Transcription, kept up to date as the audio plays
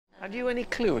Had you any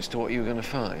clue as to what you were going to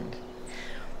find?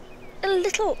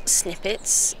 Little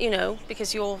snippets, you know,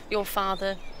 because your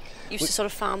father used to sort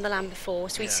of farm the land before,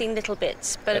 so we'd seen little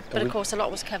bits, but of course a lot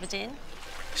was covered in.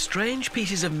 Strange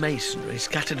pieces of masonry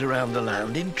scattered around the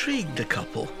land intrigued the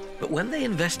couple, but when they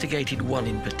investigated one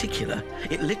in particular,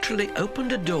 it literally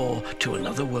opened a door to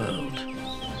another world.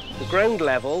 The ground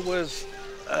level was,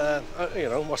 you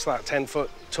know, what's that, 10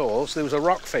 foot tall, so there was a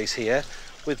rock face here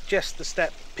with just the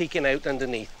step peeking out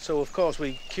underneath. So, of course,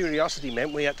 curiosity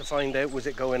meant we had to find out, was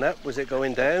it going up, was it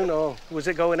going down, or was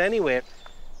it going anywhere?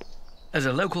 As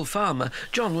a local farmer,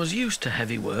 John was used to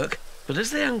heavy work, but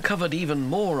as they uncovered even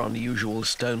more unusual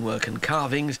stonework and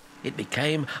carvings, it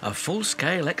became a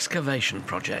full-scale excavation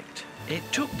project. It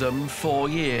took them 4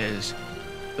 years,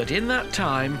 but in that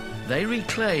time, they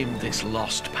reclaimed this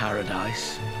lost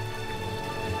paradise.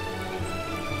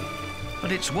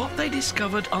 But it's what they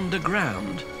discovered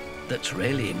underground that's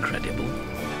really incredible.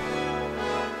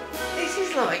 This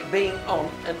is like being on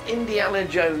an Indiana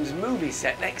Jones movie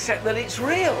set, except that it's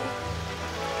real.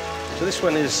 So this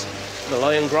one is the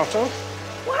Lion Grotto.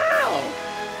 Wow!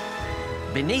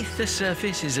 Beneath the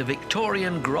surface is a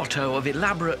Victorian grotto of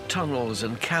elaborate tunnels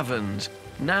and caverns,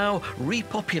 now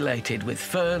repopulated with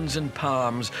ferns and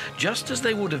palms, just as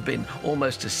they would have been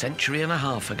almost a century and a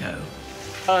half ago.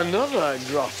 Another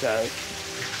grotto.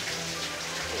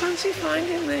 Fancy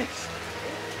finding this.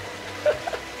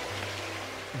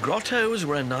 Grottos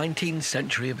were a 19th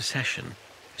century obsession.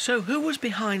 So who was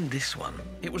behind this one?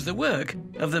 It was the work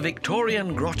of the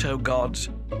Victorian grotto gods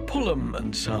Pullum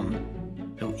and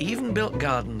Son, who even built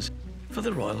gardens for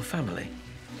the royal family.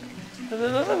 And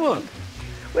another one.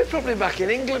 We're probably back in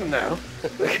England now.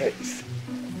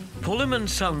 Pullum and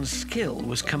Son's skill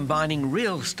was combining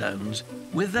real stones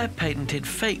with their patented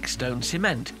fake stone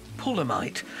cement,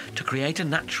 Pullumite, to create a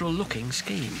natural-looking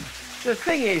scheme. The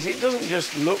thing is, it doesn't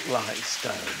just look like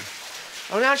stone.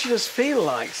 I mean, it actually does feel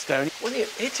like stone. When you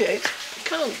hit it, you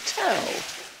can't tell.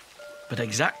 But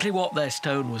exactly what their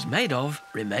stone was made of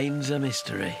remains a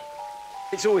mystery.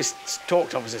 It's always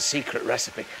talked of as a secret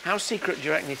recipe. How secret do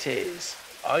you reckon it is?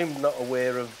 I'm not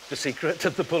aware of the secret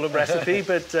of the Pullum recipe,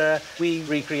 but we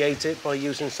recreate it by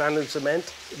using sand and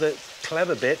cement. The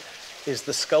clever bit is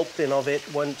the sculpting of it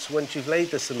once you've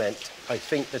laid the cement. I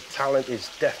think the talent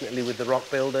is definitely with the rock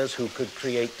builders who could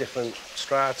create different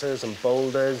stratas and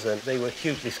boulders, and they were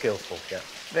hugely skillful, yeah.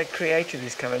 They created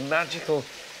this kind of magical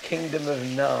kingdom of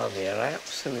Narnia. I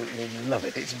absolutely love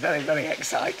it. It's very, very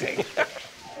exciting.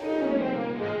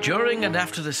 During and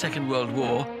after the Second World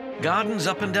War, gardens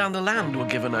up and down the land were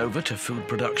given over to food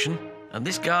production, and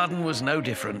this garden was no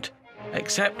different.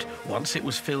 Except, once it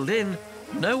was filled in,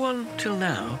 no one, till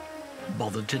now,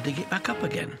 bothered to dig it back up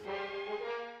again.